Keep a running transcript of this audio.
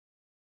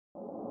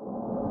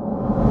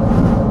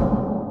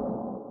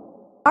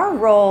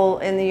role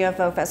in the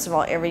UFO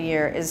Festival every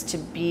year is to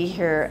be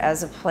here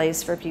as a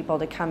place for people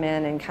to come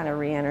in and kind of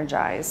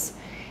re-energize.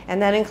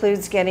 And that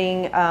includes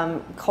getting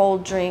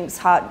cold drinks,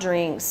 hot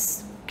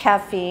drinks,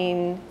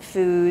 caffeine,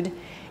 food,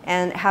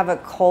 and have a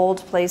cold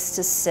place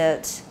to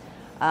sit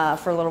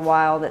for a little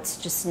while that's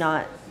just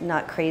not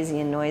crazy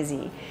and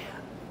noisy.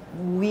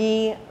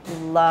 We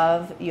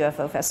love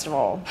UFO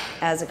Festival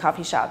as a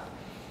coffee shop.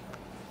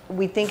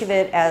 We think of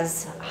it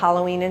as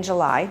Halloween in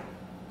July.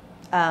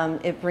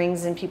 It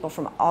brings in people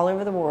from all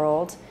over the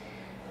world.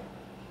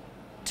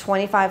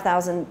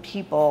 25,000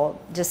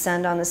 people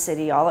descend on the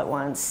city all at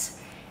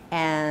once,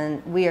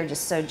 and we are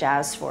just so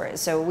jazzed for it.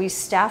 So we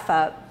staff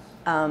up.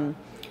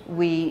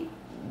 We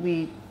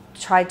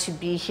try to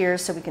be here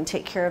so we can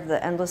take care of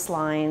the endless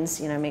lines,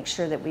 you know, make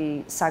sure that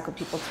we cycle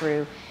people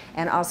through,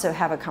 and also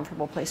have a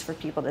comfortable place for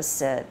people to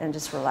sit and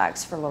just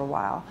relax for a little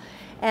while.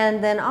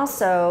 And then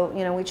also,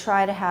 you know, we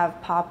try to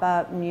have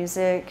pop-up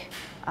music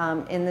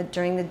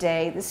during the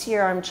day. This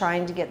year I'm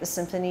trying to get the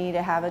symphony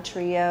to have a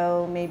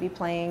trio maybe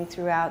playing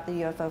throughout the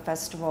UFO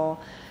Festival,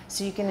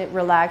 so you can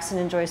relax and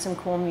enjoy some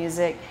cool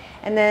music.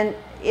 And then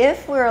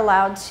if we're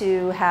allowed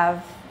to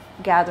have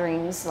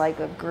gatherings like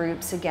of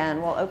groups,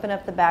 again, we'll open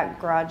up the back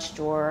garage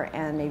door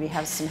and maybe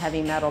have some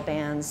heavy metal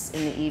bands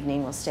in the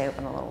evening. We'll stay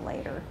open a little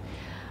later.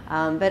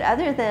 But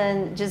other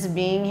than just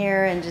being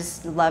here and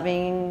just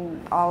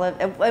loving all of,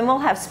 and we'll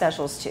have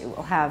specials too.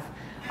 We'll have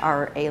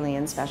our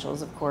alien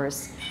specials, of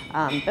course.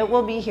 But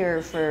we'll be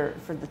here for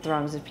the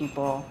throngs of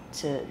people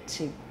to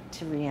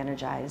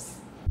re-energize.